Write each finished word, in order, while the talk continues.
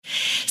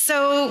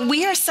So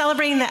we are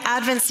celebrating the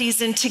Advent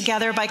season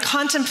together by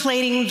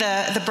contemplating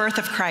the birth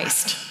of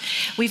Christ.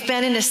 We've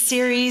been in a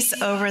series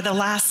over the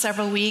last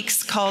several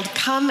weeks called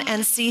Come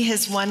and See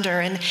His Wonder.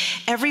 And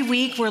every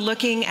week we're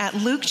looking at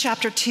Luke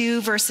chapter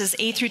 2, verses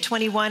 8 through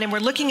 21, and we're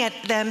looking at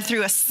them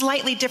through a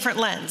slightly different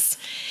lens.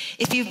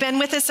 If you've been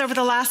with us over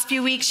the last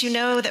few weeks, you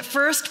know that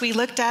first we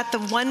looked at the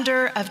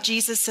wonder of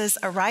Jesus'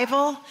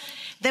 arrival.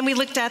 Then we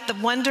looked at the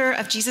wonder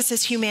of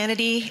Jesus'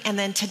 humanity, and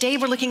then today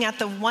we're looking at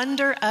the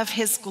wonder of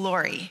his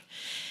glory.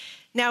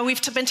 Now,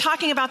 we've been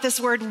talking about this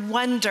word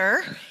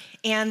wonder,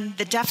 and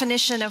the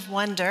definition of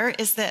wonder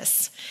is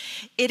this.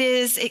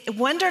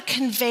 Wonder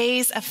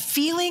conveys a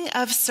feeling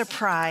of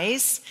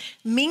surprise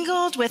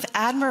mingled with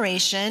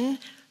admiration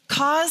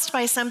caused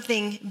by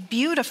something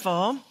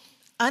beautiful,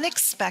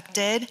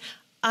 unexpected,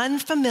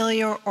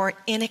 unfamiliar, or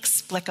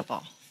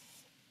inexplicable.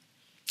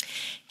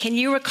 Can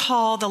you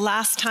recall the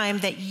last time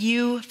that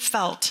you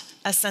felt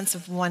a sense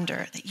of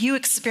wonder, that you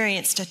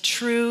experienced a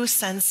true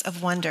sense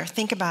of wonder?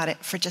 Think about it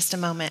for just a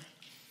moment.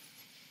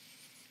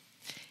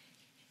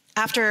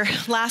 After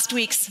last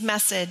week's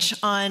message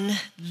on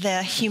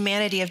the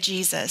humanity of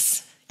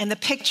Jesus and the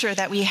picture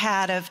that we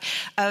had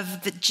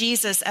of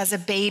Jesus as a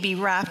baby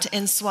wrapped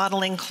in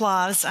swaddling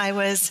cloths, I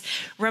was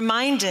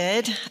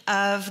reminded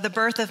of the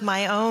birth of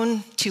my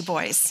own two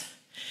boys.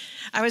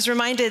 I was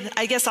reminded,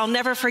 I guess I'll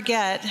never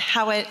forget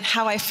how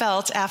I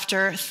felt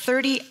after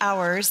 30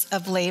 hours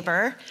of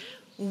labor,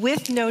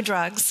 with no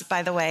drugs,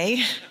 by the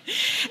way,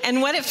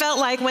 and what it felt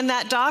like when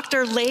that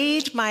doctor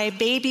laid my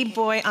baby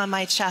boy on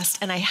my chest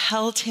and I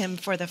held him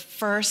for the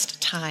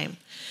first time.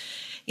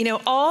 You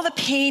know, all the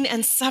pain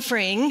and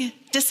suffering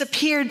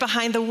disappeared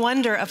behind the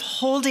wonder of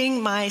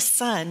holding my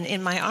son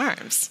in my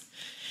arms.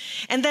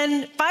 And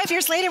then 5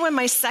 years later, when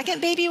my second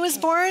baby was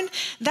born,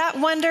 that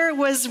wonder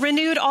was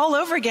renewed all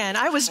over again.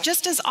 I was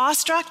just as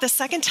awestruck the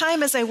second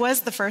time as I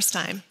was the first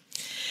time.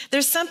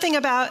 There's something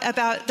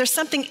there's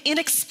something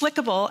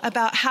inexplicable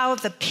about how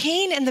the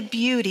pain and the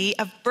beauty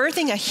of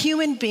birthing a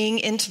human being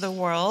into the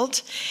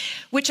world,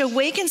 which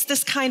awakens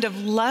this kind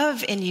of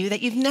love in you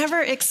that you've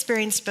never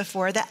experienced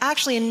before, that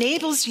actually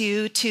enables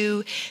you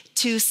to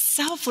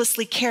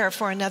selflessly care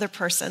for another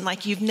person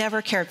like you've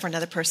never cared for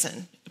another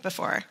person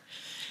before.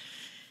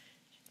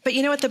 But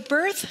you know what? The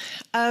birth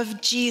of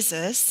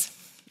Jesus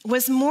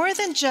was more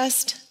than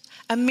just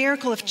a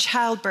miracle of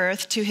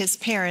childbirth to his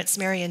parents,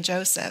 Mary and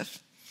Joseph.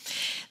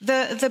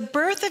 The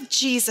birth of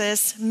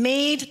Jesus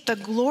made the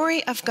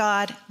glory of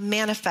God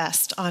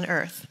manifest on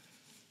earth.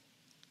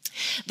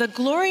 The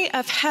glory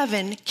of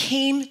heaven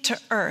came to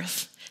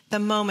earth the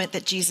moment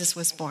that Jesus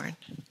was born.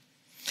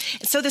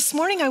 So this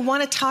morning I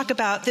want to talk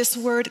about this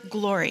word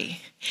glory.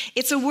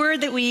 It's a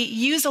word that we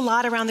use a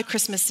lot around the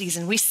Christmas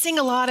season. We sing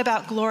a lot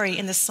about glory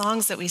in the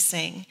songs that we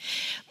sing.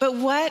 But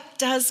what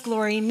does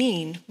glory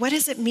mean? What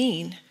does it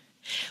mean?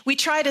 We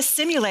try to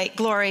simulate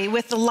glory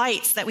with the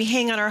lights that we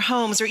hang on our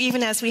homes, or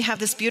even as we have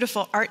this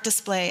beautiful art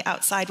display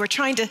outside. We're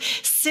trying to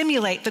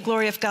simulate the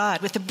glory of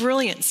God with the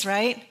brilliance,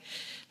 right?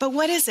 But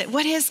what is it?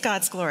 What is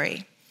God's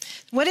glory?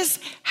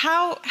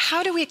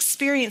 How do we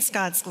experience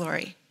God's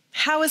glory?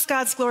 How is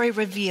God's glory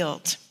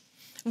revealed?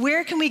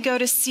 Where can we go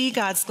to see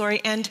God's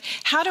glory? And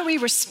how do we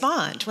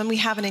respond when we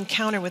have an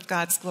encounter with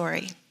God's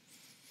glory?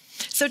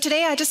 So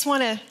today I just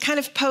want to kind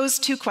of pose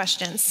two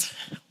questions.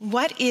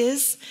 What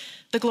is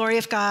the glory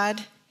of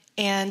God,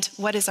 and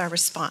what is our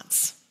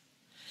response?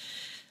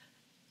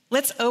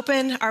 Let's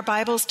open our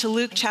Bibles to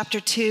Luke chapter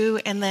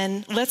 2, and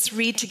then let's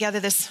read together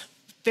this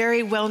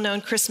very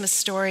well-known Christmas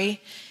story,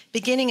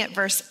 beginning at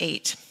verse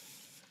 8.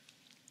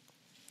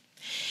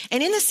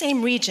 And in the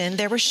same region,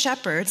 there were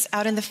shepherds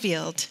out in the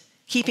field,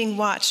 keeping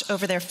watch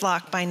over their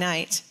flock by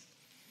night.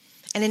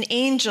 And an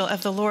angel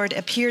of the Lord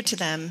appeared to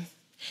them,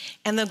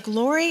 and the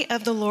glory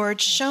of the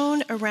Lord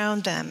shone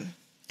around them,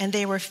 and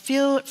they were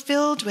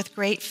filled with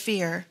great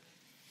fear.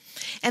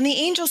 And the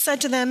angel said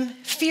to them,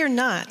 "Fear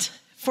not,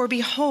 for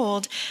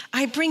behold,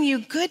 I bring you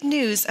good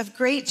news of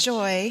great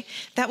joy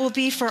that will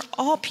be for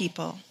all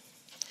people.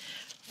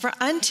 For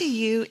unto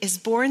you is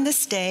born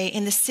this day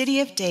in the city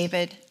of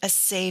David a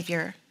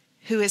Savior,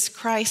 who is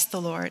Christ the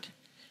Lord.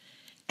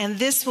 And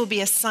this will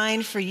be a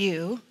sign for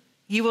you.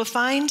 You will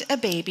find a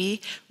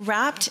baby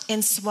wrapped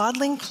in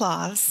swaddling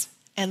cloths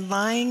and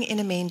lying in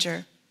a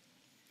manger."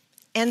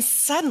 And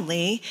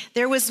suddenly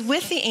there was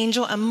with the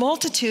angel a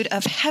multitude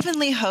of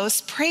heavenly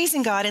hosts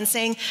praising God and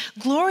saying,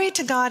 "Glory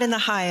to God in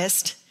the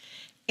highest,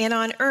 and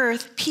on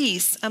earth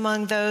peace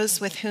among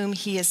those with whom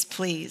he is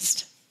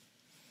pleased."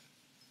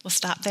 We'll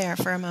stop there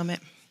for a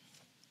moment.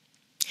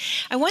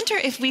 I wonder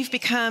if we've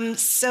become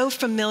so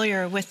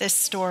familiar with this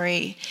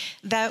story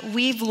that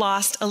we've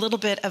lost a little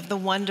bit of the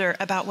wonder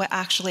about what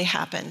actually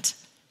happened.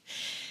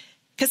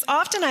 Because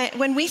often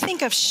when we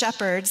think of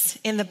shepherds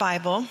in the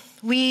Bible,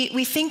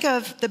 we think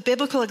of the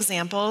biblical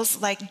examples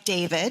like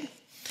David,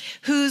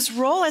 whose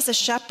role as a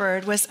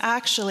shepherd was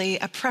actually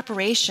a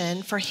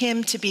preparation for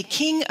him to be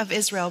king of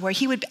Israel, where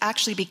he would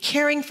actually be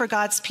caring for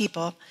God's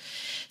people.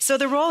 So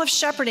the role of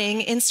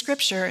shepherding in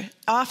Scripture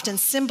often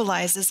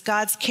symbolizes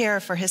God's care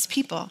for his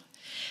people.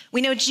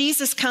 We know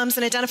Jesus comes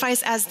and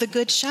identifies as the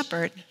Good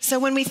Shepherd. So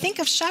when we think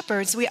of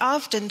shepherds, we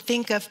often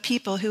think of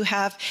people who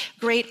have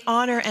great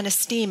honor and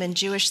esteem in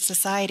Jewish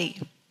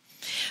society.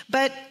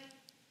 But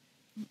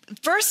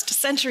first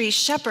century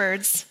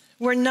shepherds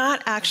were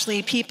not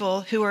actually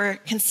people who were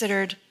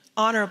considered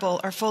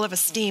honorable or full of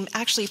esteem.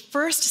 Actually,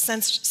 first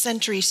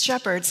century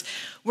shepherds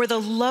were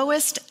the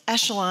lowest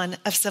echelon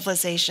of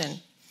civilization.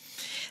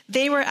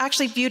 They were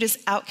actually viewed as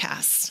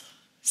outcasts.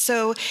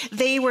 So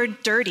they were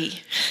dirty.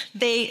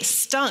 They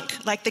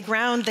stunk like the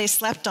ground they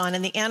slept on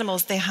and the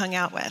animals they hung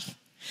out with.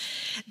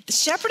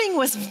 Shepherding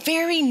was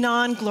very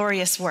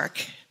non-glorious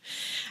work.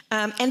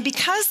 And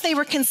because they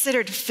were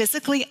considered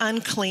physically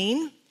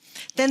unclean,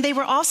 then they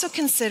were also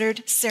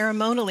considered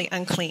ceremonially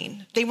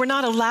unclean. They were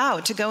not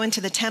allowed to go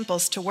into the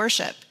temples to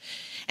worship.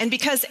 And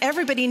because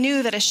everybody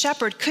knew that a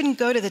shepherd couldn't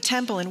go to the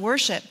temple and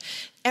worship,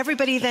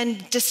 everybody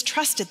then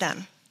distrusted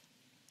them.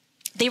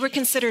 They were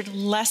considered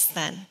less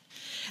than.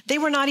 They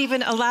were not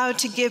even allowed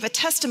to give a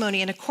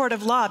testimony in a court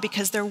of law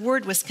because their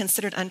word was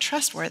considered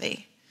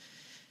untrustworthy.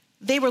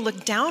 They were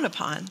looked down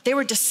upon. They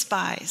were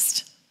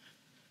despised.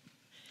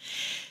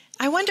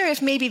 I wonder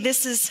if maybe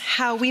this is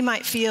how we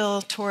might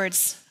feel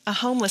towards a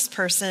homeless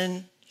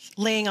person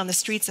laying on the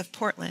streets of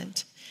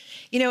Portland.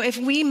 You know, if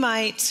we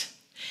might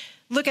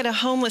look at a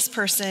homeless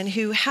person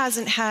who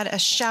hasn't had a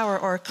shower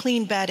or a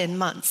clean bed in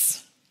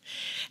months,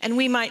 and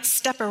we might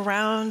step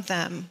around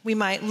them, we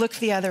might look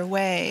the other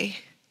way,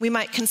 we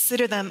might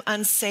consider them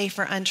unsafe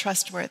or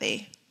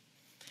untrustworthy.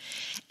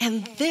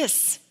 And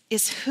this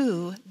is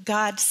who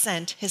God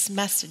sent his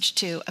message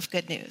to of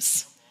good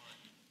news.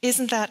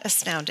 Isn't that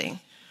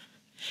astounding?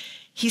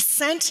 He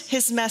sent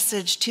his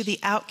message to the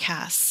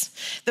outcasts,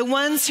 the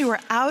ones who were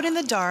out in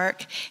the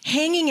dark,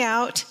 hanging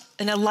out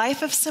in a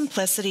life of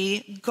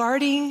simplicity,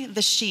 guarding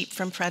the sheep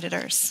from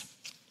predators.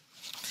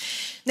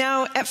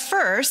 Now, at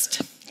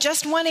first,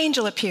 just one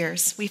angel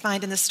appears, we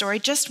find in the story.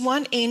 Just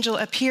one angel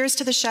appears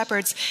to the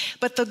shepherds,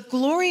 but the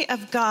glory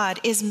of God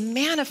is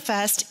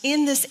manifest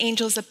in this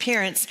angel's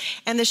appearance,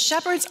 and the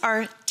shepherds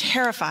are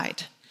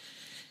terrified.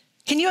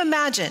 Can you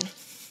imagine?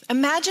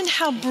 Imagine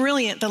how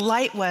brilliant the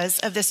light was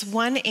of this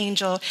one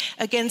angel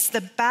against the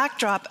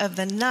backdrop of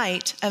the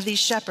night of these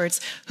shepherds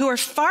who are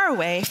far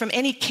away from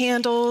any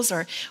candles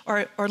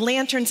or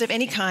lanterns of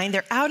any kind.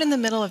 They're out in the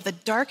middle of the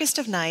darkest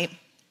of night.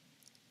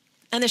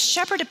 And the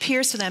shepherd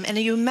appears to them, and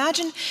you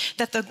imagine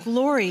that the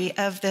glory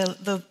of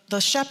the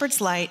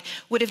shepherd's light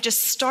would have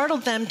just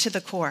startled them to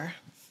the core.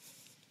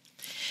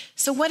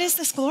 So what is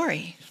this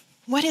glory?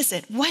 What is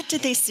it? What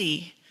did they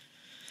see?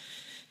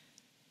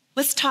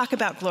 Let's talk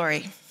about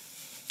glory.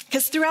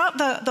 Because throughout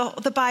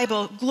the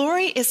Bible,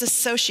 glory is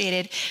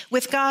associated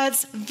with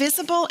God's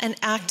visible and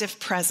active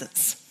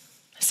presence.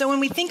 So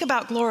when we think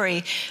about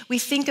glory, we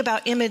think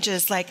about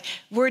images like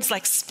words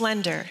like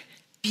splendor,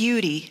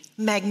 beauty,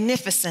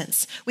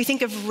 magnificence. We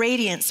think of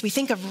radiance. We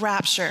think of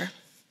rapture.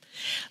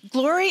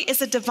 Glory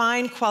is a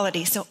divine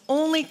quality, so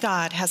only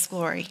God has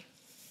glory.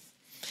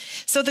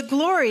 So the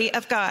glory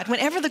of God,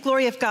 whenever the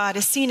glory of God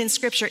is seen in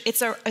Scripture,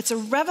 it's a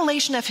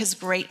revelation of his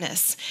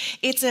greatness.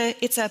 It's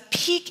a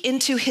peek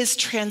into his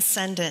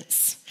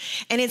transcendence.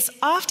 And it's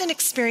often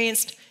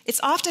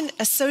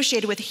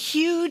associated with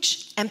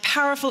huge and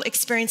powerful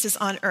experiences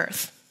on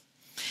earth.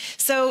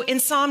 So in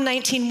Psalm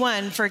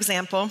 19:1, for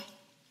example,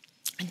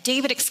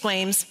 David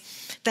exclaims,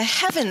 "The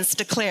heavens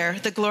declare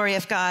the glory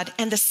of God,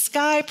 and the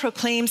sky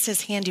proclaims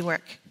his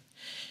handiwork."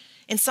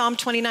 In Psalm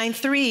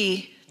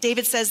 29:3,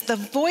 David says, "The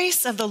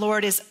voice of the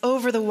Lord is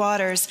over the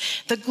waters.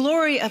 The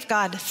glory of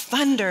God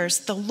thunders,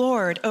 the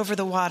Lord over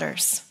the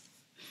waters."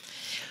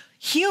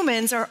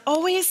 Humans are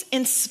always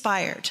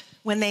inspired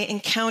when they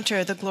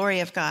encounter the glory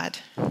of God.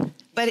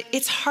 But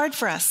it's hard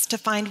for us to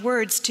find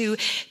words to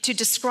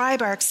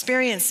describe our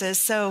experiences.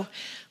 So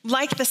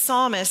like the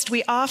psalmist,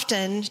 we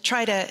often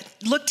try to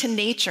look to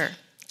nature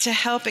to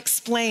help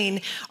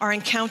explain our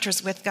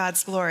encounters with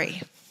God's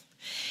glory.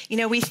 You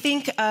know, we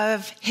think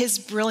of his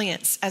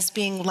brilliance as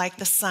being like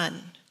the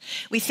sun.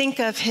 We think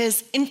of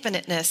his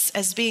infiniteness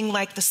as being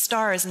like the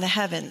stars in the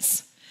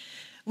heavens.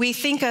 We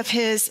think of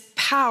his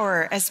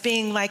power as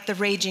being like the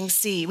raging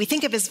sea. We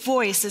think of his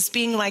voice as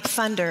being like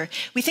thunder.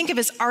 We think of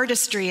his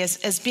artistry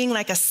as being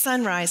like a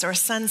sunrise or a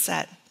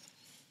sunset.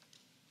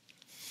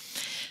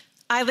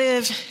 I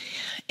live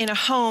in a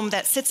home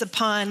that sits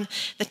upon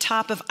the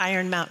top of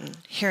Iron Mountain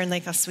here in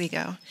Lake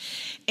Oswego.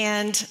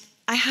 And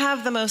I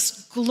have the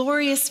most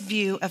glorious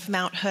view of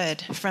Mount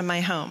Hood from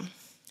my home,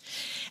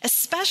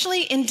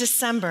 especially in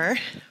December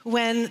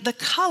when the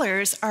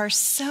colors are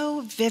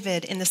so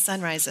vivid in the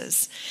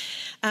sunrises.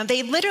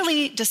 They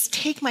literally just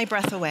take my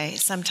breath away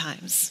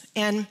sometimes.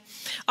 And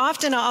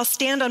often I'll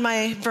stand on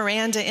my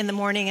veranda in the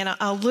morning and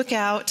I'll look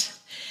out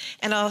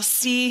and I'll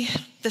see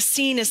the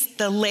scene is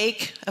the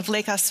lake of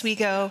Lake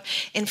Oswego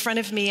in front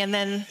of me, and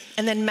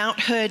then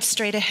Mount Hood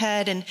straight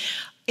ahead. And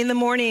in the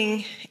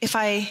morning, if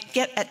I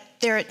get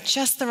there at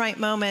just the right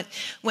moment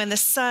when the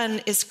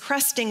sun is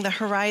cresting the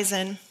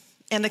horizon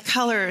and the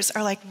colors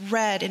are like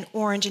red and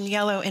orange and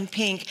yellow and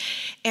pink,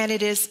 and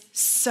it is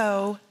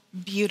so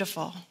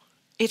beautiful.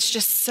 It's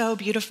just so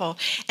beautiful.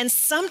 And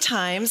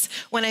sometimes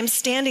when I'm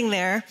standing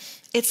there,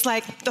 it's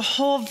like the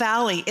whole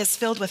valley is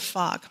filled with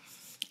fog.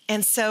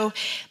 And so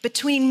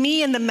between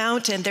me and the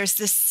mountain, there's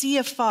this sea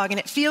of fog, and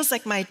it feels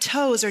like my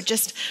toes are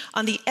just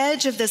on the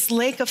edge of this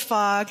lake of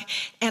fog,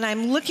 and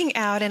I'm looking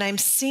out and I'm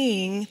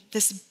seeing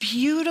this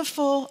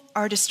beautiful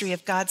artistry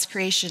of God's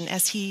creation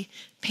as he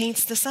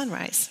paints the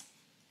sunrise.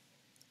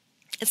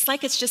 It's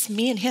like it's just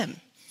me and him.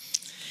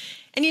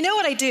 And you know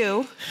what I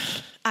do?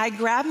 I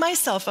grab my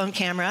cell phone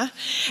camera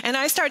and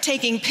I start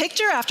taking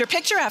picture after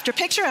picture after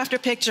picture after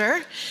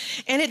picture.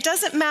 And it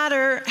doesn't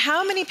matter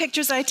how many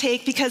pictures I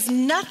take because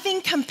nothing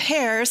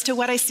compares to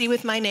what I see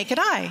with my naked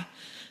eye.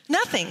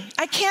 Nothing.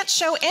 I can't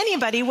show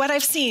anybody what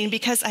I've seen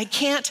because I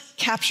can't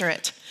capture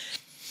it.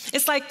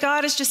 It's like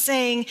God is just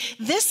saying,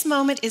 this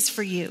moment is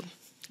for you,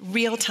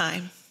 real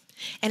time,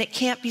 and it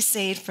can't be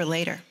saved for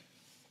later.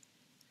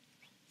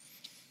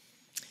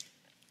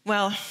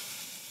 Well,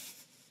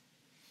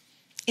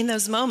 in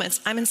those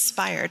moments, I'm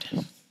inspired.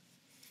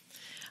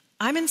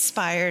 I'm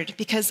inspired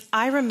because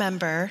I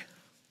remember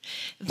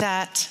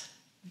that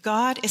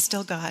God is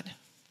still God.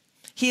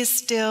 He is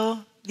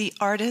still the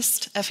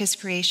artist of his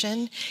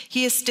creation.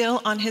 He is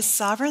still on his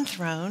sovereign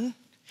throne.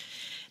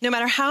 No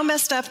matter how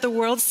messed up the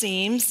world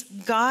seems,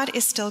 God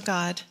is still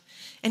God.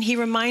 And he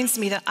reminds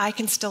me that I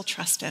can still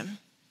trust him.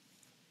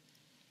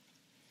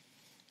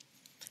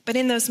 But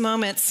in those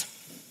moments,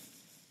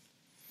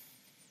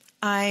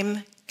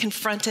 I'm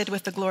confronted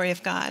with the glory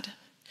of God.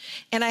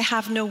 And I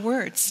have no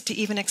words to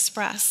even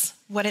express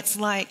what it's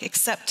like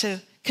except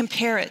to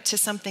compare it to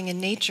something in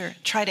nature,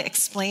 try to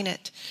explain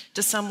it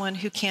to someone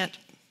who can't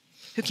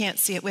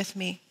see it with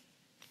me.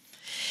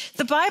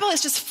 The Bible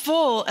is just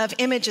full of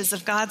images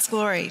of God's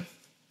glory.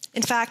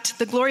 In fact,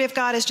 the glory of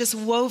God is just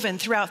woven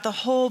throughout the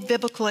whole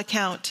biblical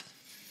account.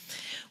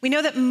 We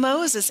know that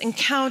Moses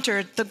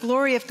encountered the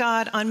glory of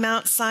God on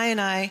Mount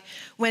Sinai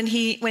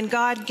when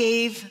God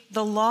gave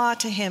the law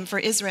to him for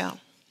Israel.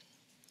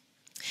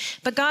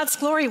 But God's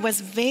glory was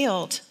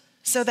veiled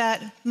so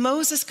that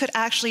Moses could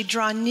actually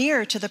draw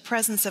near to the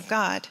presence of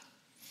God.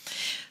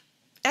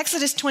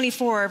 Exodus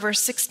 24, verse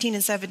 16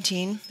 and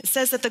 17, it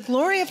says that the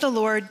glory of the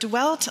Lord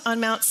dwelt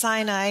on Mount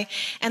Sinai,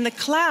 and the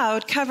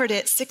cloud covered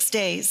it 6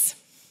 days.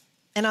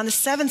 And on the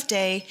seventh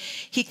day,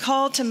 he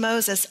called to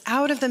Moses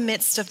out of the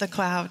midst of the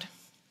cloud.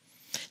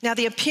 Now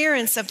the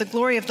appearance of the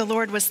glory of the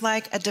Lord was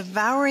like a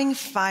devouring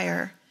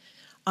fire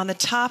on the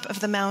top of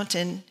the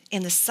mountain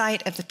in the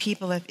sight of the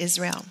people of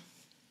Israel.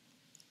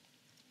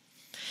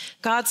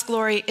 God's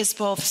glory is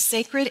both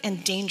sacred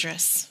and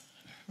dangerous,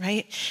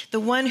 right? The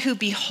one who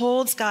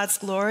beholds God's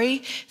glory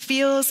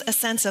feels a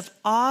sense of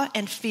awe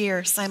and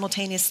fear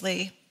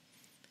simultaneously.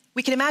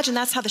 We can imagine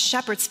that's how the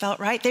shepherds felt,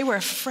 right? They were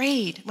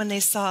afraid when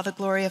they saw the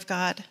glory of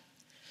God.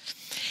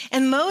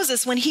 And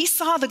Moses, when he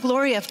saw the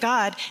glory of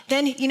God,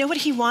 then you know what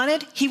he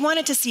wanted? He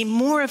wanted to see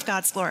more of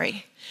God's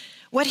glory.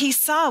 What he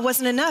saw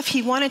wasn't enough.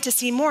 He wanted to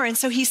see more. And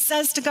so he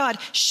says to God,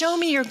 show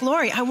me your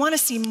glory. I want to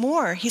see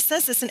more. He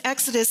says this in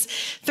Exodus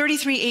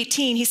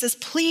 33:18. He says,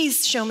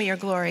 please show me your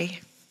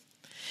glory.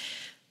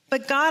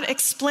 But God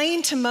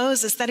explained to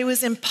Moses that it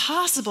was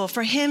impossible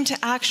for him to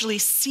actually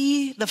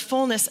see the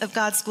fullness of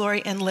God's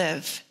glory and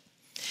live.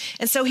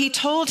 And so he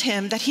told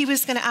him that he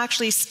was going to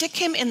actually stick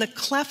him in the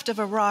cleft of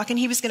a rock and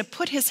he was going to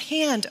put his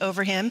hand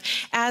over him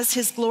as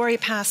his glory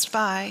passed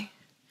by.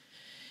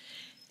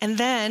 And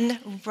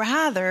then,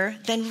 rather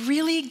than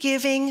really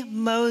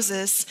giving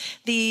Moses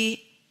the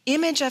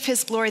image of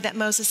his glory that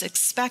Moses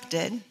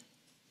expected,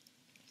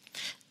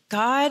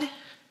 God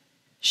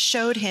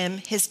showed him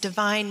his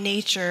divine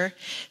nature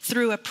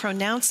through a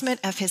pronouncement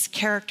of his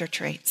character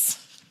traits.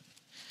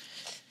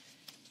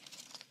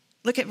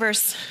 Look at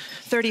verse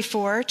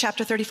 34,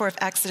 chapter 34 of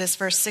Exodus,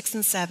 verse 6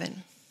 and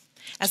 7.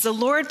 As the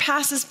Lord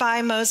passes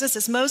by Moses,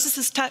 as Moses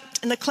is tucked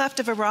in the cleft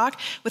of a rock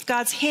with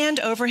God's hand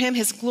over him,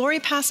 his glory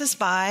passes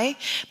by.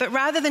 But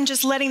rather than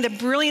just letting the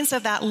brilliance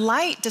of that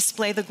light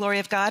display the glory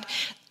of God,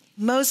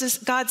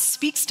 God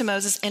speaks to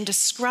Moses and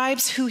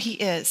describes who he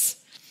is.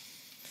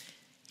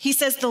 He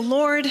says, the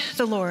Lord,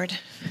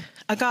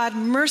 a God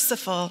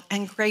merciful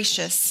and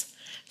gracious,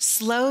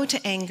 slow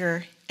to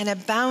anger and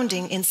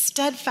abounding in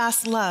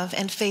steadfast love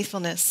and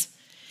faithfulness,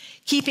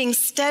 keeping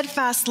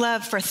steadfast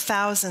love for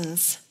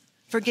thousands,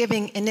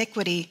 forgiving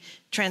iniquity,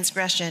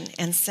 transgression,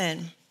 and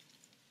sin.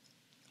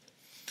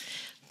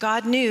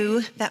 God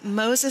knew that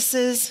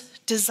Moses'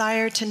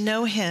 desire to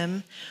know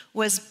him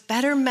was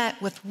better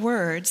met with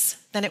words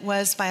than it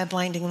was by a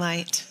blinding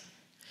light.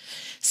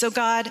 So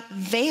God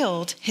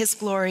veiled his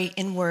glory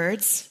in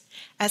words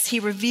as he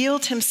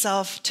revealed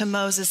himself to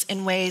Moses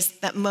in ways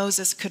that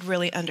Moses could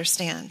really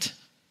understand.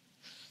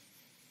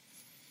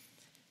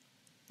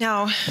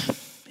 Now,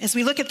 as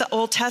we look at the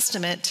Old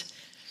Testament,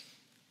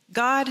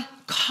 God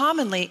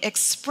commonly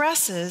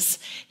expresses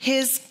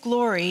his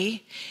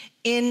glory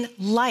in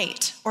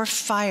light or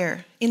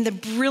fire, in the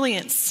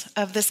brilliance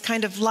of this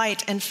kind of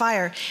light and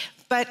fire.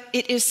 But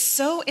it is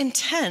so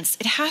intense,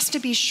 it has to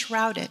be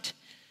shrouded.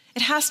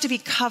 It has to be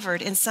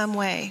covered in some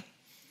way.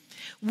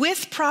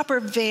 With proper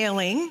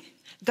veiling,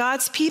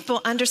 God's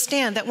people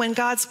understand that when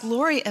God's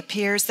glory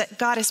appears, that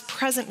God is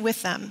present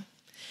with them.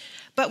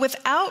 But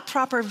without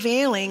proper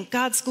veiling,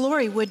 God's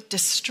glory would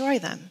destroy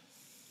them.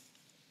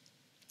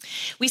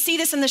 We see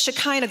this in the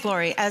Shekinah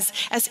glory. As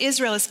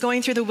Israel is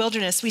going through the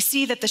wilderness, we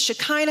see that the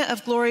Shekinah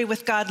of glory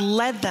with God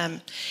led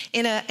them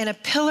in a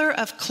pillar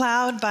of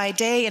cloud by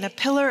day and a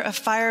pillar of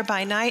fire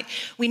by night.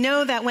 We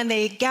know that when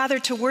they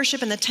gathered to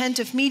worship in the tent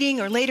of meeting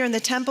or later in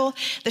the temple,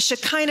 the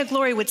Shekinah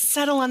glory would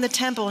settle on the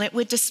temple and it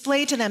would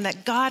display to them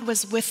that God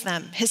was with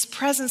them. His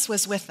presence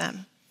was with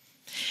them.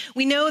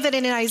 We know that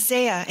in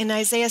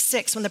Isaiah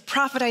 6, when the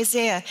prophet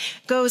Isaiah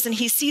goes and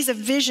he sees a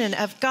vision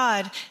of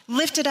God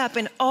lifted up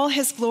in all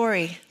his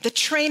glory, the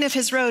train of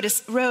his robe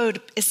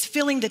is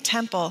filling the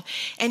temple,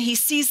 and he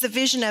sees the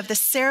vision of the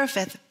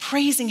seraphim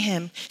praising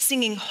him,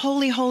 singing,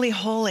 "Holy, holy,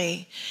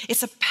 holy."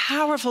 It's a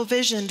powerful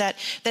vision that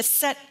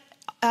set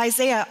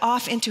Isaiah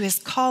off into his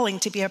calling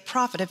to be a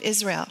prophet of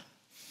Israel.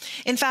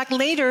 In fact,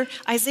 later,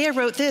 Isaiah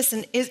wrote this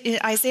in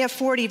Isaiah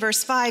 40,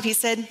 verse 5, he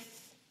said,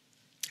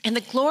 "And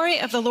the glory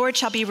of the Lord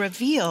shall be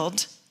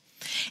revealed,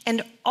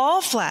 and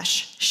all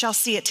flesh shall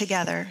see it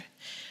together,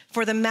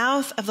 for the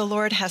mouth of the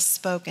Lord has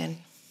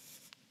spoken."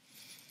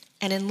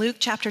 And in Luke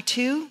chapter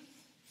 2,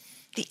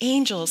 the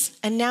angels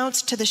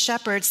announced to the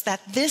shepherds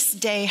that this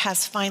day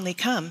has finally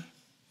come,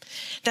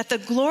 that the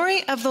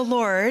glory of the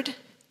Lord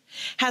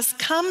has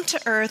come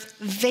to earth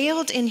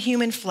veiled in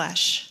human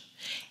flesh,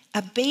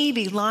 a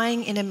baby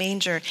lying in a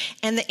manger.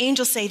 And the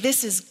angels say,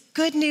 this is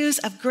good news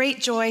of great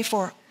joy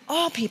for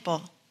all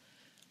people.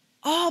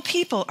 All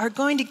people are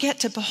going to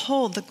get to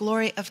behold the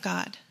glory of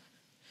God.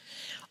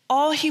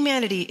 All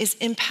humanity is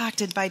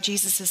impacted by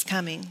Jesus'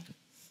 coming.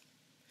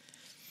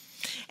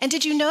 And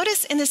did you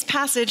notice in this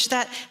passage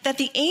that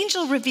the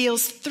angel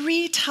reveals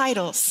 3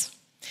 titles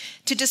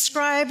to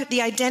describe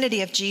the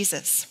identity of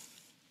Jesus?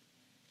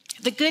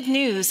 The good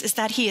news is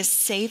that he is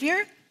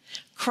Savior,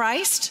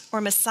 Christ,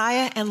 or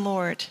Messiah, and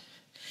Lord.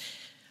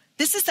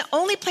 This is the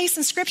only place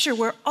in Scripture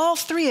where all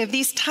 3 of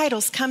these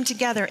titles come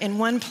together in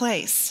one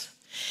place.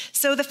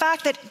 So the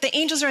fact that the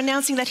angels are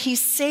announcing that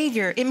he's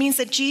Savior, it means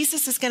that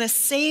Jesus is going to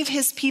save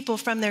his people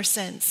from their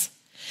sins,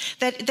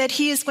 that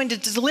he is going to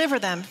deliver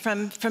them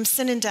from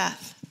sin and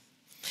death.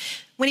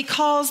 When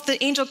the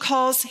angel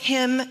calls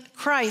him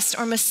Christ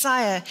or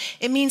Messiah,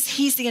 it means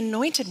he's the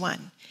anointed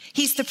one.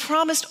 He's the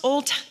promised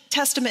Old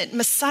Testament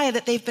Messiah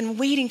that they've been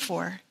waiting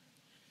for.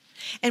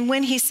 And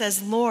when he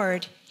says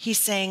Lord, he's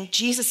saying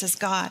Jesus is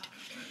God.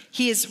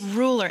 He is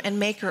ruler and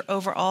maker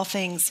over all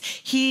things.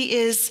 He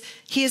is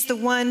the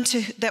one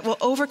that will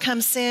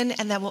overcome sin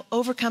and that will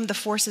overcome the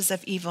forces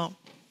of evil.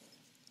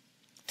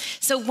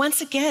 So once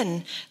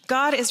again,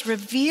 God is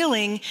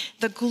revealing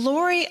the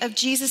glory of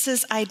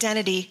Jesus'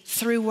 identity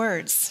through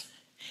words.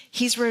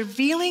 He's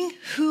revealing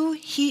who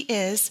he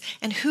is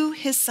and who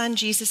his son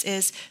Jesus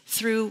is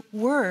through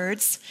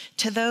words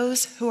to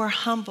those who are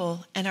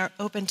humble and are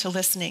open to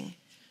listening.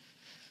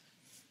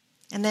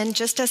 And then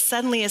just as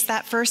suddenly as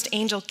that first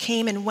angel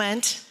came and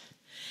went,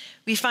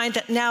 we find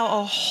that now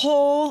a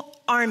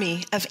whole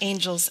army of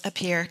angels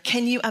appear.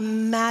 Can you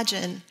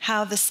imagine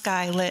how the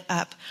sky lit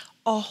up?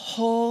 A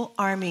whole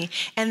army.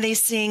 And they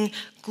sing,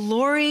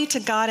 "Glory to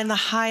God in the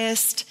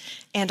highest,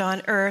 and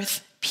on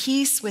earth,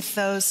 peace with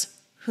those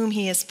whom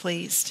he is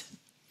pleased."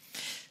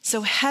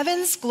 So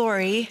heaven's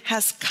glory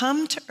has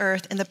come to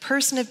earth in the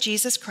person of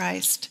Jesus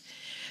Christ,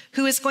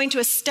 who is going to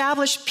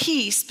establish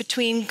peace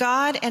between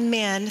God and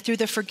man through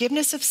the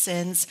forgiveness of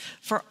sins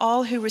for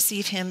all who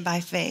receive him by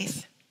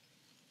faith.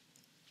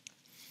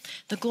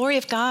 The glory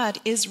of God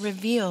is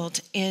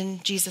revealed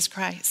in Jesus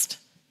Christ.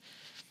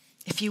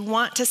 If you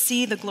want to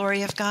see the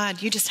glory of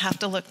God, you just have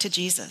to look to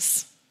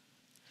Jesus.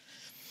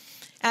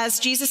 As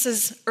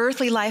Jesus'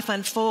 earthly life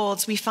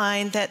unfolds, we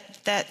find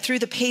that through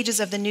the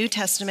pages of the New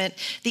Testament,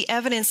 the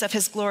evidence of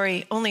his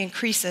glory only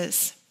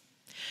increases.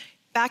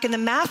 Back in the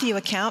Matthew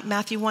account,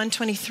 Matthew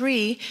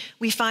 1:23,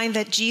 we find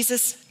that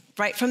Jesus,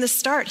 right from the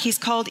start, he's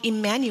called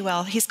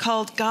Emmanuel. He's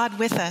called God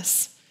with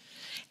us.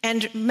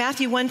 And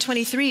Matthew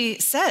 1:23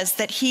 says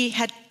that he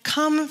had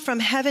come from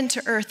heaven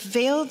to earth,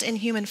 veiled in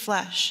human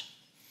flesh.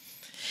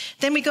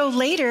 Then we go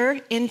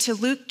later into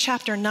Luke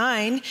chapter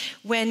 9,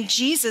 when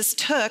Jesus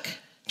took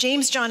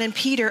James, John, and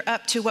Peter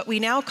up to what we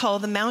now call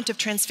the Mount of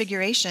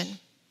Transfiguration.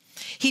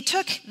 He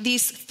took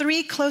these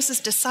 3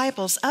 closest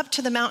disciples up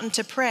to the mountain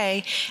to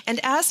pray,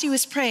 and as he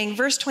was praying,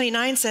 verse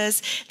 29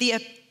 says, the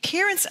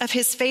appearance of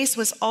his face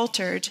was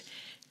altered,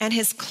 and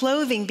his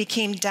clothing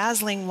became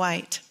dazzling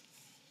white.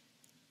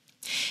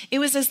 It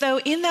was as though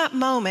in that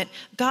moment,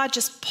 God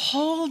just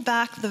pulled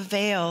back the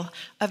veil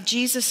of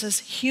Jesus'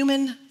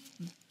 human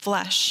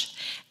flesh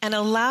and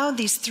allowed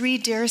these 3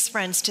 dearest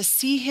friends to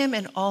see him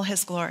in all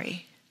his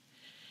glory.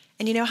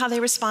 And you know how they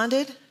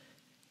responded?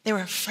 They were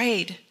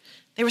afraid.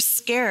 They were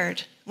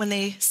scared when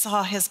they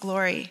saw his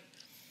glory.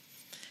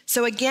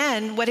 So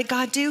again, what did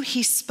God do?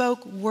 He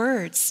spoke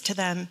words to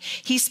them.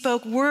 He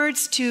spoke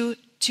words to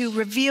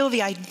reveal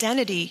the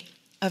identity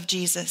of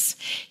Jesus.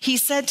 He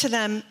said to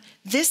them,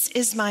 "This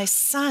is my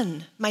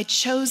son, my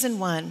chosen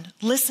one.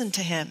 Listen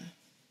to him."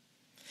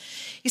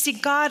 You see,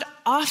 God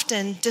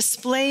often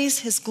displays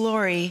his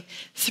glory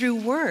through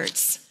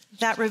words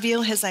that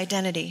reveal his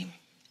identity.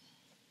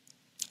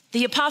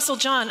 The Apostle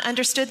John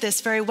understood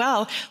this very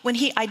well when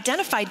he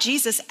identified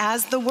Jesus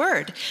as the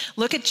Word.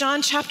 Look at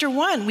John chapter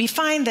 1. We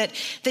find that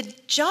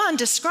John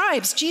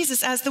describes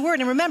Jesus as the Word.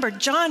 And remember,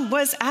 John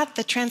was at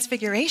the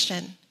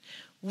transfiguration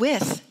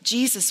with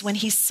Jesus when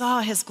he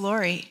saw his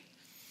glory.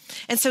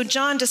 And so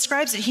John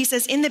describes it. He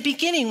says, in the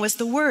beginning was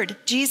the Word,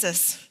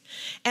 Jesus.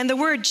 And the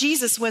Word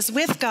Jesus was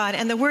with God,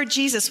 and the Word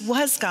Jesus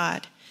was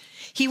God.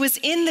 He was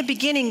in the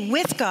beginning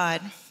with God.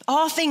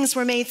 All things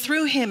were made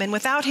through him, and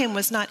without him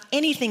was not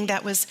anything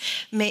that was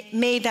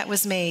made that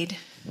was made.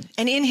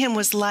 And in him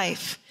was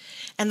life,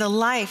 and the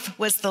life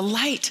was the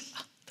light,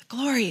 the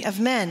glory of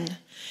men.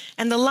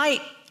 And the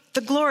light,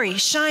 the glory,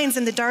 shines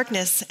in the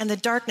darkness, and the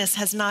darkness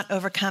has not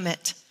overcome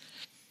it.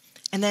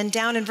 And then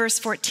down in verse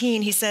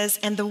 14, he says,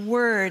 and the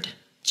Word,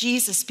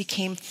 Jesus,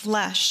 became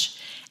flesh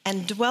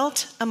and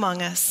dwelt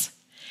among us,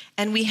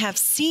 and we have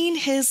seen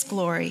his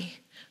glory,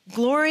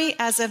 glory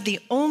as of the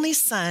only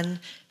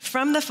Son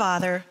from the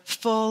Father,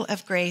 full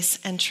of grace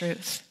and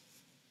truth.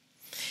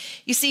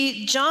 You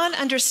see, John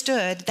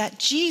understood that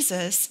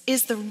Jesus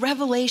is the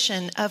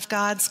revelation of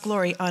God's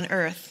glory on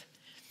earth.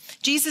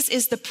 Jesus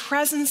is the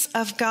presence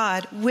of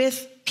God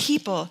with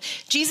people.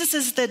 Jesus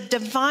is the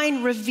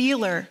divine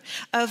revealer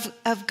of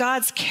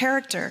God's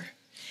character.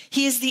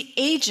 He is the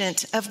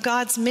agent of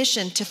God's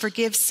mission to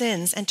forgive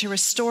sins and to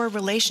restore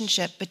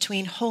relationship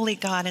between holy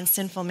God and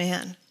sinful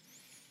man.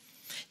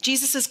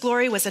 Jesus'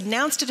 glory was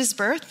announced at his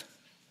birth.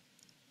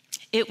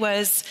 It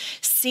was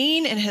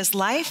seen in his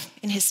life,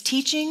 in his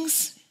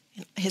teachings,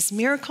 in his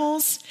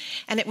miracles,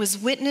 and it was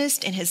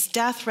witnessed in his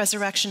death,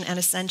 resurrection, and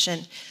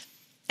ascension.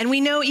 And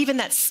we know even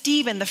that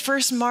Stephen, the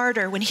first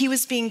martyr, when he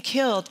was being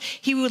killed,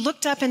 he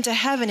looked up into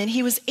heaven and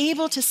he was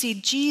able to see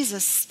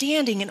Jesus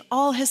standing in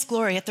all his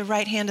glory at the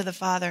right hand of the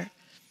Father.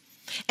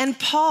 And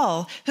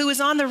Paul, who was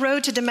on the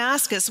road to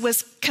Damascus,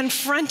 was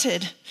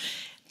confronted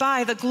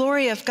by the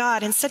glory of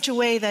God in such a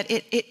way that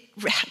it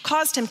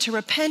caused him to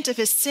repent of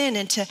his sin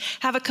and to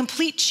have a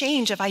complete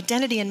change of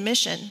identity and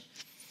mission.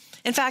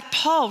 In fact,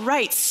 Paul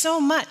writes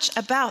so much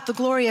about the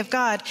glory of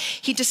God.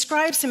 He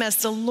describes him as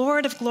the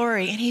Lord of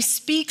glory, and he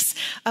speaks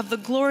of the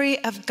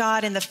glory of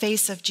God in the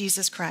face of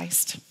Jesus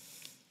Christ.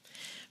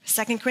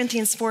 2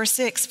 Corinthians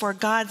 4:6, for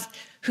God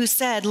who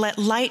said, let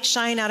light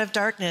shine out of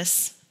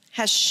darkness,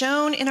 has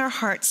shone in our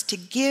hearts to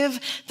give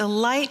the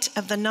light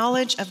of the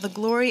knowledge of the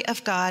glory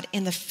of God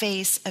in the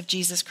face of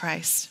Jesus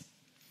Christ.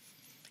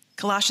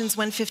 Colossians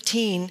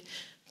 1:15,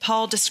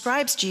 Paul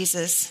describes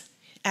Jesus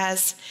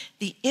as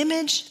the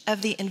image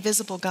of the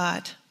invisible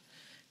God,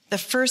 the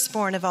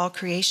firstborn of all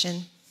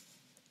creation.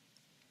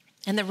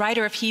 And the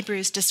writer of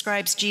Hebrews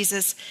describes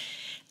Jesus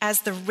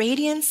as the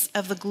radiance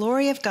of the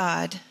glory of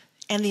God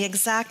and the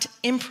exact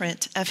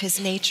imprint of his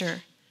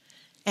nature.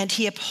 And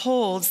he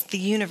upholds the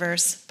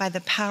universe by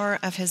the power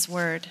of his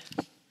word.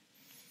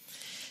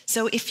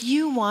 So if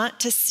you want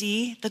to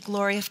see the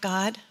glory of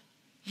God,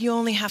 you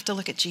only have to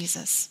look at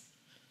Jesus.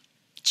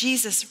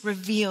 Jesus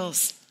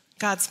reveals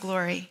God's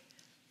glory.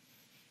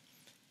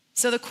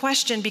 So the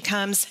question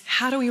becomes,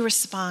 how do we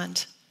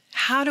respond?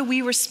 How do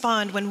we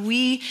respond when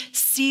we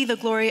see the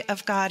glory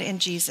of God in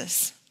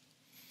Jesus?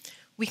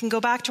 We can go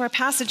back to our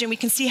passage and we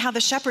can see how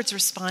the shepherds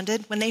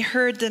responded when they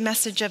heard the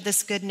message of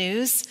this good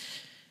news.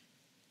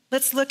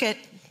 Let's look at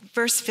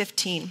verse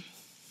 15.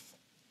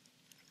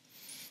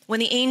 When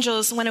the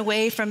angels went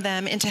away from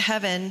them into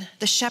heaven,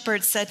 the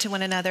shepherds said to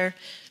one another,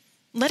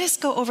 let us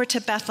go over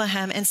to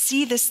Bethlehem and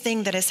see this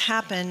thing that has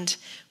happened,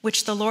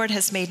 which the Lord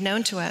has made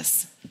known to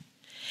us.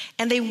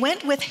 And they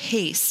went with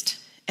haste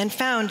and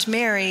found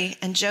Mary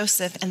and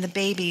Joseph and the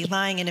baby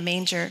lying in a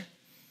manger.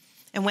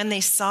 And when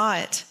they saw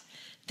it,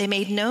 they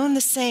made known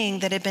the saying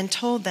that had been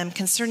told them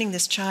concerning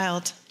this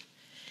child.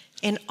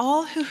 And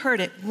all who heard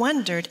it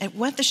wondered at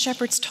what the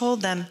shepherds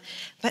told them.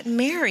 But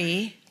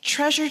Mary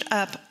treasured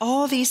up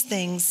all these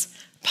things,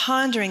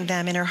 pondering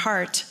them in her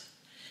heart.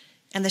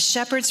 And the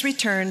shepherds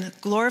returned,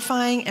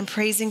 glorifying and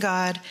praising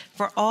God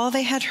for all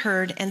they had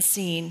heard and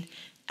seen,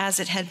 as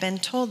it had been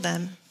told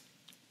them.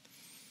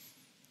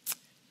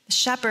 The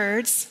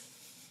shepherds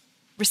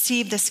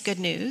received this good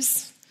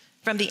news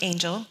from the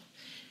angel.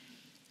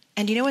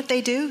 And you know what they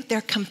do?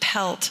 They're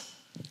compelled.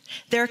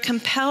 They're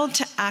compelled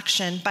to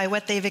action by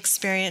what they've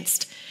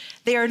experienced.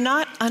 They are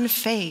not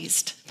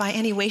unfazed by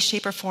any way,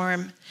 shape, or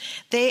form.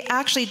 They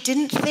actually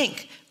didn't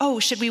think, oh,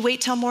 should we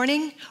wait till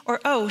morning? Or,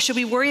 oh, should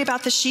we worry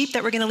about the sheep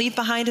that we're going to leave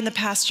behind in the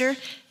pasture?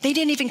 They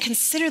didn't even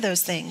consider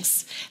those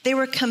things. They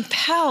were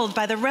compelled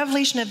by the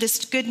revelation of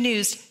this good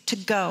news to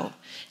go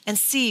and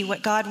see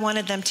what God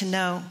wanted them to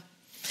know.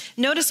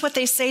 Notice what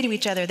they say to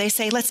each other. They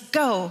say, let's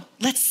go,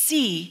 let's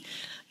see.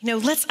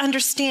 Let's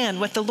understand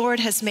what the Lord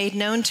has made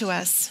known to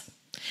us.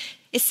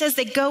 It says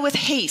they go with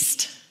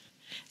haste.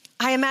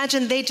 I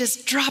imagine they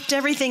just dropped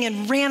everything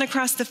and ran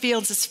across the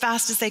fields as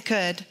fast as they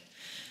could.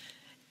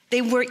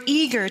 They were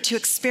eager to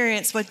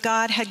experience what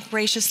God had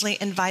graciously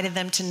invited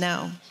them to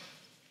know.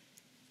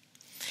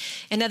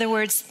 In other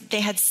words, they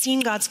had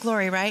seen God's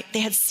glory, right? They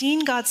had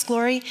seen God's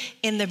glory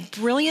in the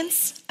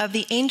brilliance of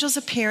the angel's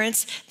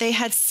appearance. They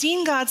had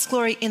seen God's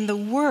glory in the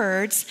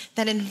words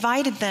that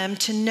invited them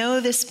to know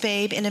this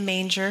babe in a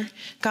manger,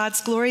 God's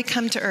glory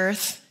come to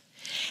earth.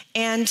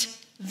 And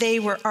they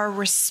are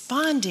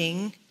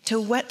responding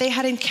to what they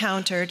had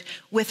encountered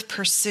with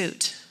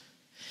pursuit.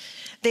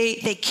 They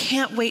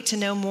can't wait to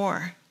know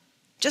more.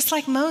 Just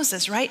like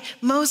Moses, right?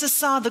 Moses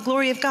saw the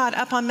glory of God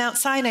up on Mount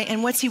Sinai,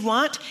 and what's he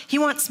want? He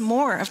wants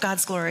more of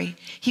God's glory.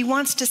 He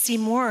wants to see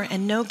more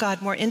and know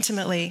God more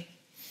intimately.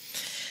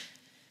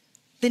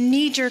 The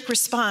knee-jerk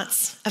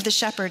response of the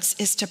shepherds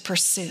is to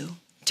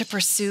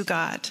pursue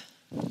God.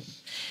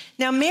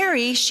 Now,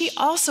 Mary, she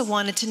also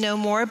wanted to know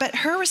more, but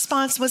her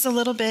response was a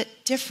little bit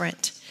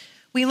different.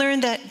 We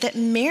learned that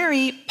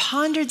Mary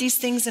pondered these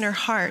things in her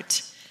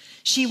heart.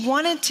 She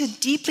wanted to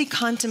deeply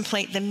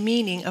contemplate the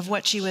meaning of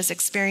what she was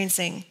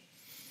experiencing.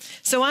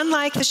 So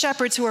unlike the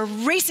shepherds who are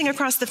racing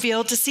across the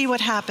field to see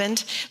what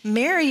happened,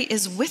 Mary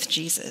is with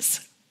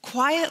Jesus,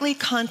 quietly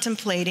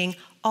contemplating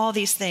all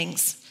these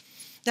things.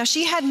 Now,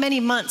 she had many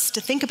months to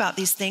think about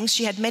these things.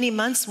 She had many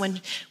months when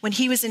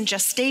he was in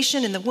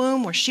gestation in the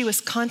womb where she was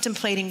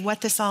contemplating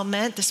what this all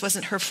meant. This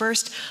wasn't her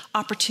first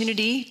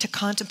opportunity to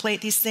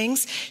contemplate these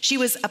things. She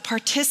was a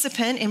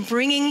participant in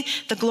bringing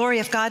the glory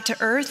of God to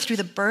earth through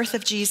the birth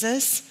of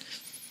Jesus.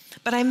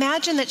 But I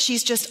imagine that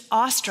she's just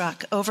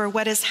awestruck over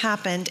what has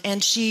happened,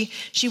 and she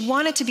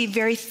wanted to be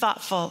very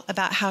thoughtful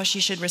about how she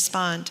should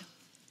respond.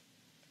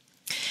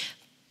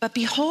 But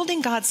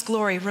beholding God's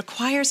glory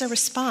requires a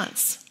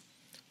response.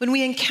 When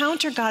we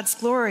encounter God's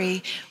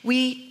glory,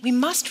 we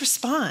must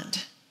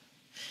respond.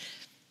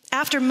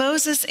 After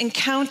Moses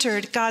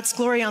encountered God's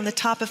glory on the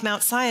top of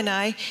Mount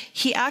Sinai,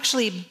 he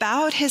actually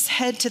bowed his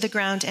head to the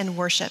ground and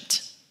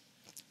worshiped.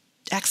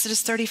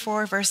 Exodus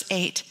 34, verse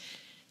 8,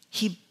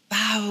 he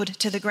bowed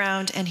to the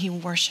ground and he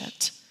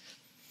worshiped.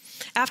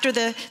 After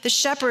the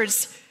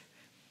shepherds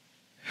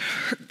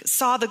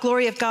saw the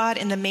glory of God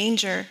in the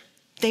manger,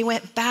 they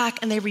went back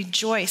and they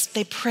rejoiced,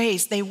 they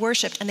praised, they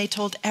worshiped, and they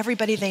told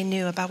everybody they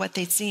knew about what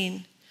they'd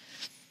seen.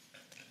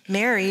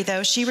 Mary,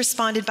 though, she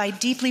responded by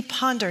deeply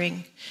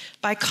pondering,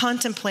 by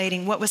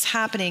contemplating what was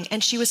happening,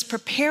 and she was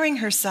preparing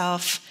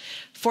herself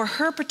for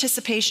her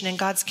participation in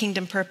God's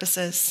kingdom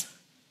purposes.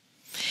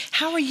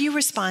 How are you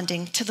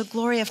responding to the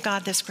glory of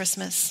God this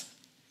Christmas?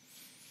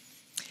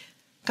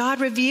 God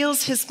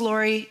reveals his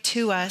glory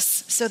to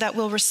us so that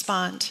we'll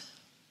respond.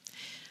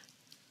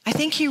 I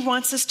think he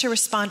wants us to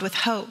respond with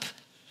hope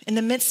in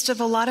the midst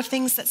of a lot of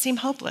things that seem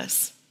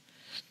hopeless.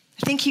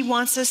 I think he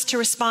wants us to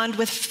respond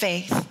with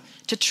faith,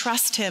 to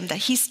trust him that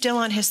he's still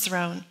on his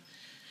throne.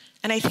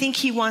 And I think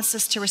he wants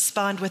us to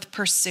respond with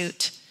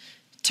pursuit,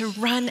 to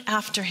run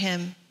after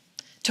him,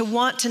 to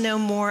want to know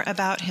more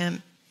about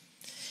him.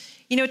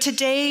 You know,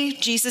 today,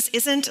 Jesus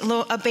isn't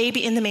a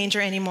baby in the manger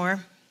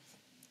anymore.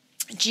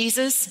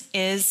 Jesus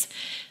is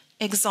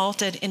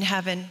exalted in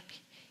heaven.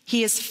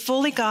 He is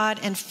fully God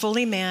and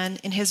fully man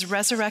in his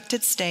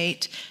resurrected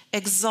state,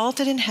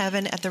 exalted in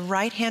heaven at the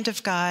right hand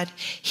of God.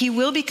 He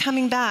will be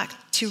coming back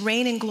to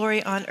reign in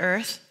glory on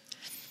earth.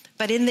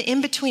 But in the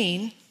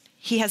in-between,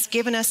 he has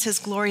given us his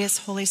glorious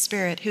Holy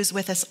Spirit, who's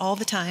with us all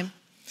the time,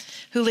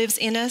 who lives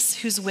in us,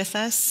 who's with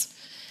us.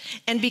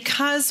 And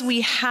because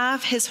we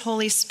have his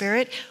Holy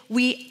Spirit,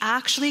 we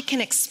actually can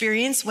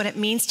experience what it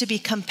means to be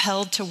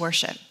compelled to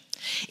worship.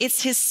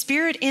 It's his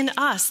Spirit in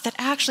us that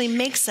actually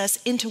makes us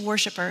into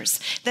worshipers,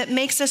 that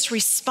makes us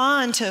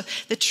respond to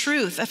the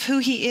truth of who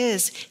he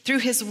is through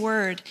his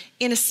word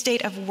in a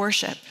state of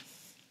worship.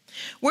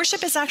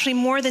 Worship is actually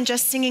more than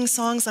just singing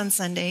songs on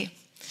Sunday.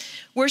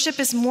 Worship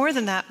is more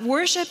than that.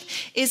 Worship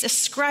is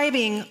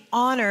ascribing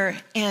honor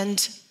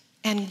and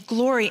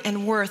glory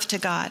and worth to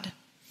God.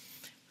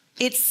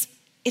 It's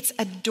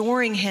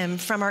adoring him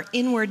from our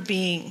inward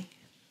being.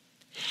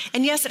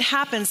 And yes, it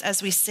happens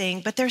as we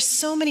sing, but there's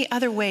so many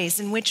other ways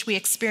in which we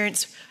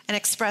experience and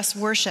express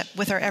worship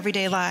with our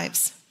everyday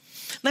lives.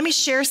 Let me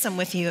share some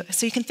with you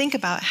so you can think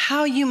about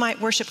how you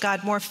might worship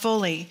God more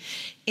fully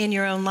in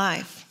your own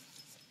life.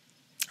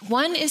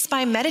 One is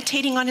by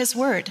meditating on his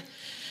word,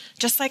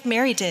 just like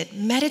Mary did,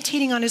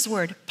 meditating on his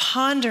word,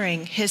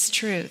 pondering his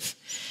truth,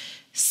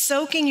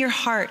 soaking your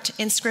heart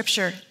in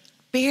Scripture,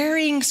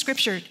 burying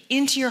Scripture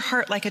into your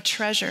heart like a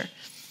treasure,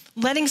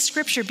 letting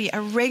Scripture be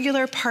a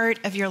regular part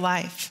of your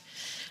life.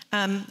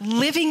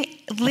 Living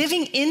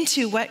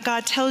into what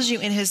God tells you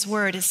in his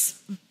word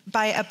is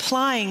by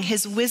applying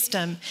his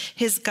wisdom,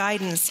 his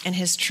guidance, and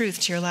his truth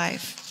to your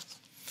life.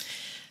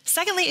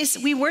 Secondly, is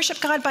we worship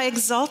God by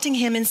exalting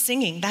him in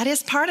singing. That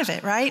is part of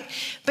it, right?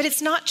 But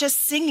it's not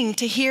just singing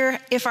to hear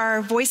if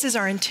our voices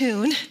are in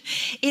tune.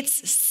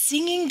 It's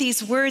singing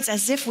these words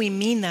as if we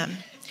mean them,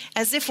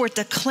 as if we're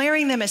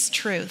declaring them as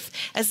truth,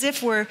 as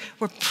if we're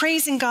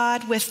praising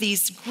God with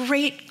these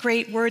great,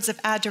 great words of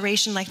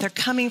adoration like they're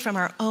coming from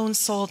our own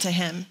soul to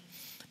him,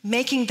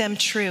 making them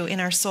true in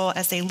our soul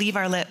as they leave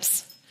our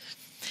lips.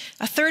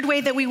 A third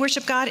way that we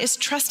worship God is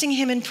trusting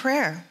him in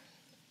prayer.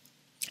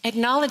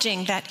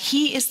 acknowledging that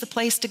he is the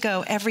place to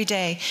go every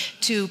day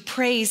to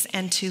praise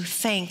and to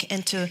thank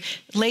and to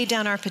lay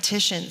down our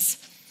petitions.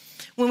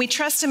 When we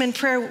trust him in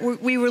prayer,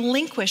 we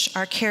relinquish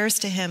our cares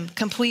to him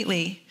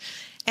completely.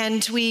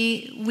 And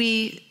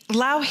we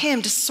allow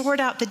him to sort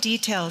out the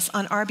details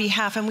on our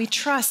behalf. And we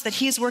trust that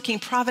he is working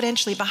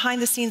providentially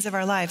behind the scenes of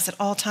our lives at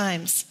all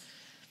times.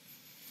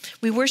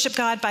 We worship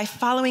God by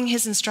following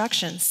his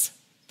instructions,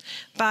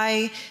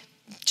 by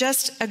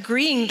just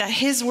agreeing that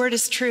his word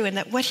is true and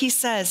that what he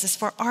says is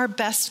for our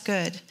best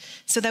good,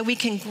 so that we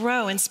can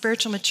grow in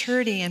spiritual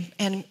maturity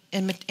and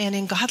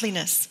in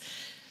godliness,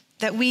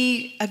 that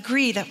we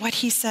agree that what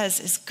he says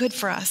is good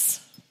for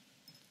us.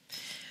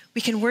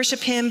 We can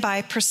worship him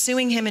by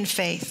pursuing him in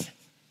faith,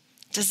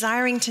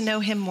 desiring to know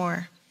him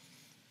more,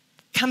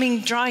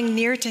 drawing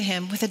near to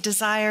him with a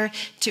desire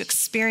to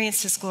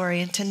experience his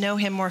glory and to know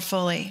him more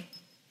fully.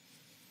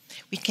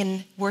 We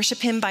can worship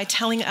him by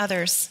telling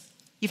others.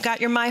 You've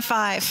got your My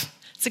Five.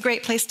 It's a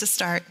great place to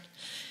start.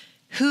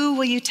 Who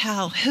will you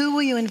tell? Who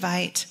will you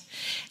invite?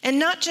 And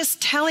not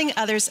just telling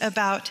others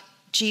about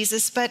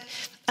Jesus, but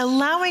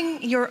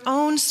allowing your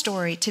own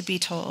story to be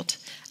told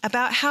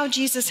about how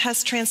Jesus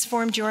has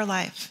transformed your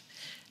life.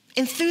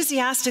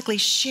 Enthusiastically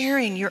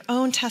sharing your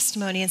own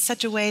testimony in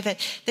such a way that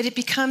it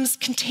becomes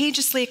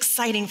contagiously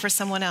exciting for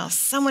someone else.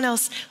 Someone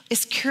else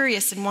is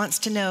curious and wants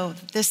to know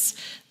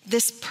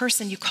this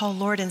person you call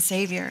Lord and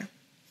Savior.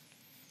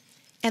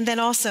 And then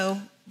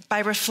also by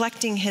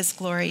reflecting his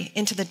glory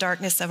into the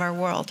darkness of our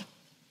world.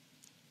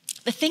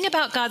 The thing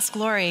about God's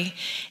glory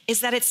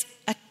is that it's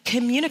a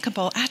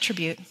communicable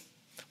attribute.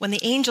 When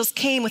the angels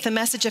came with a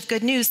message of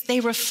good news, they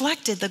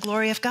reflected the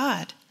glory of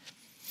God.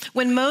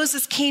 When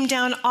Moses came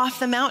down off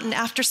the mountain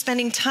after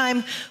spending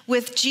time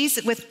with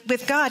Jesus,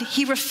 with God,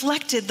 he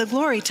reflected the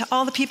glory to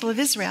all the people of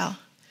Israel.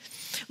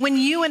 When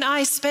you and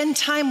I spend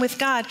time with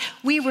God,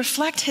 we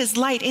reflect his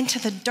light into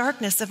the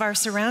darkness of our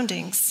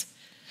surroundings.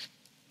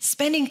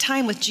 Spending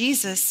time with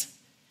Jesus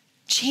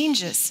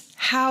changes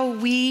how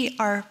we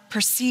are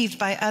perceived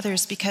by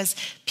others, because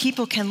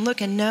people can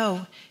look and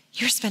know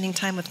you're spending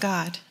time with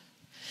God.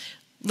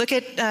 Look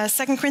at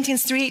 2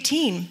 Corinthians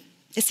 3:18.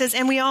 It says,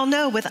 and we all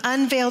know with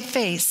unveiled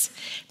face,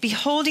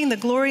 beholding the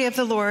glory of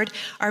the Lord,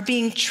 are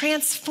being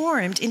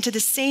transformed into the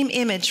same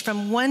image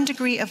from one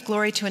degree of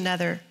glory to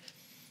another.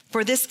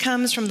 For this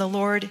comes from the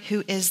Lord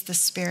who is the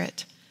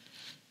Spirit.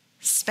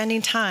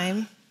 Spending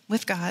time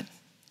with God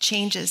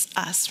changes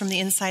us from the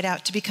inside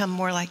out to become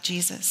more like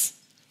Jesus.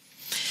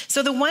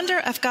 So the wonder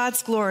of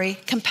God's glory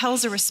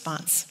compels a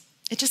response.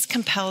 It just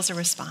compels a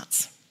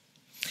response.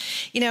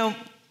 You know,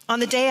 on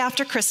the day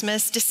after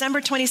Christmas,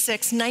 December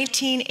 26,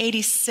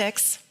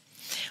 1986,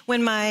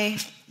 when my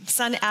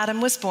son Adam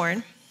was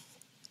born,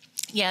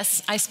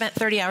 yes, I spent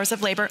 30 hours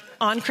of labor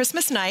on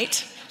Christmas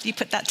night. You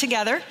put that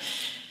together.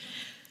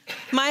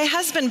 My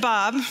husband,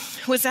 Bob,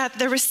 was at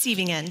the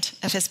receiving end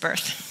of his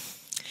birth.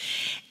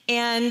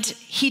 And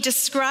he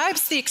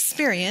describes the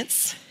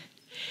experience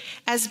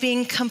as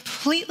being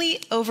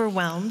completely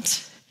overwhelmed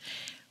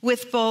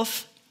with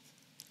both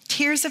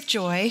tears of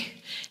joy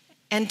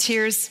and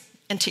tears.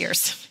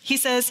 He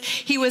says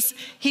he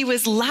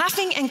was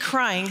laughing and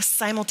crying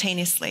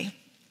simultaneously,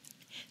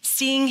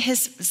 seeing his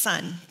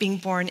son being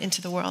born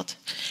into the world.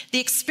 The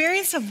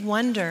experience of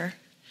wonder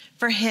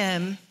for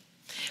him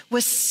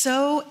was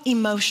so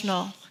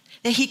emotional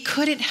that he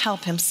couldn't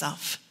help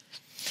himself.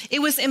 It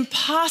was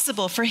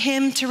impossible for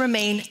him to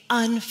remain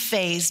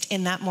unfazed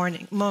in that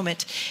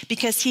moment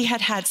because he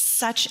had had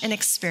such an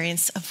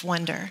experience of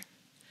wonder.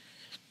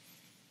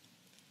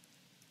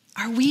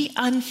 Are we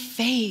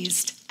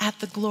unfazed at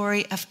the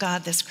glory of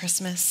God this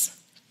Christmas?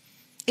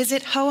 Is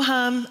it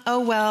ho-hum, oh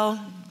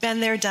well,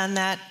 been there, done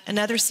that,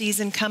 another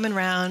season coming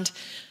round?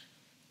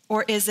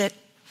 Or is it,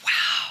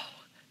 wow,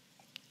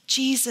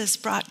 Jesus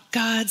brought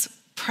God's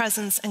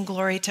presence and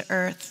glory to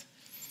earth?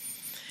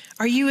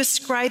 Are you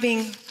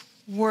ascribing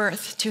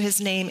worth to his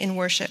name in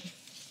worship?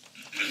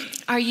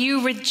 Are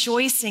you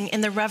rejoicing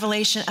in the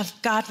revelation of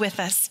God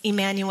with us,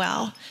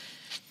 Emmanuel?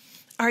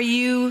 Are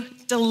you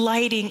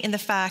delighting in the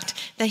fact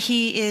that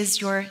he is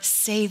your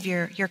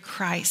Savior, your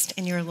Christ,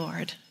 and your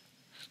Lord?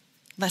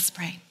 Let's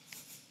pray.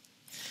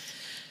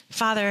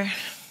 Father,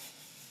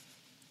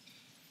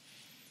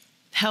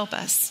 help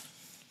us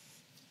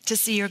to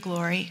see your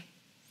glory.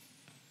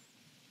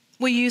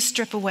 Will you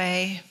strip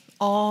away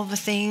all the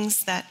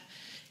things that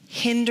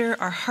hinder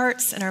our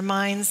hearts and our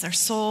minds, our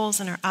souls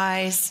and our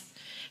eyes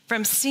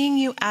from seeing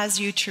you as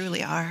you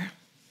truly are?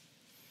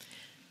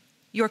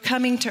 Your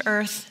coming to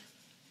earth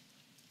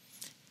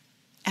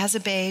as a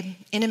babe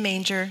in a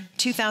manger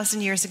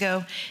 2,000 years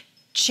ago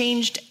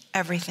changed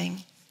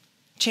everything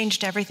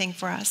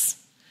for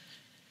us.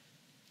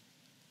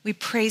 We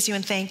praise you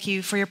and thank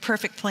you for your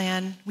perfect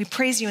plan. We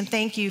praise you and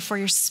thank you for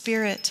your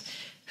Spirit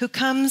who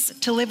comes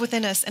to live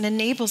within us and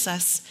enables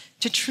us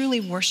to truly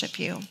worship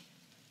you.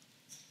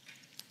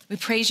 We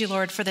praise you,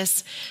 Lord, for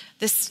this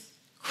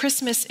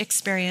Christmas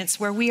experience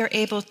where we are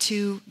able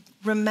to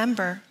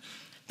remember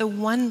the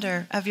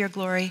wonder of your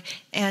glory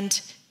and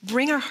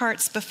bring our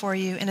hearts before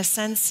you in a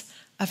sense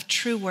of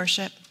true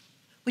worship,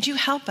 Would you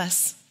help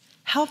us?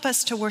 Help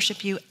us to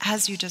worship you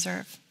as you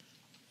deserve.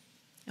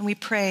 And we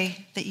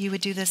pray that you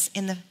would do this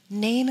in the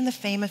name and the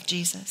fame of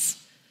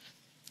Jesus.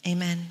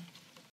 Amen.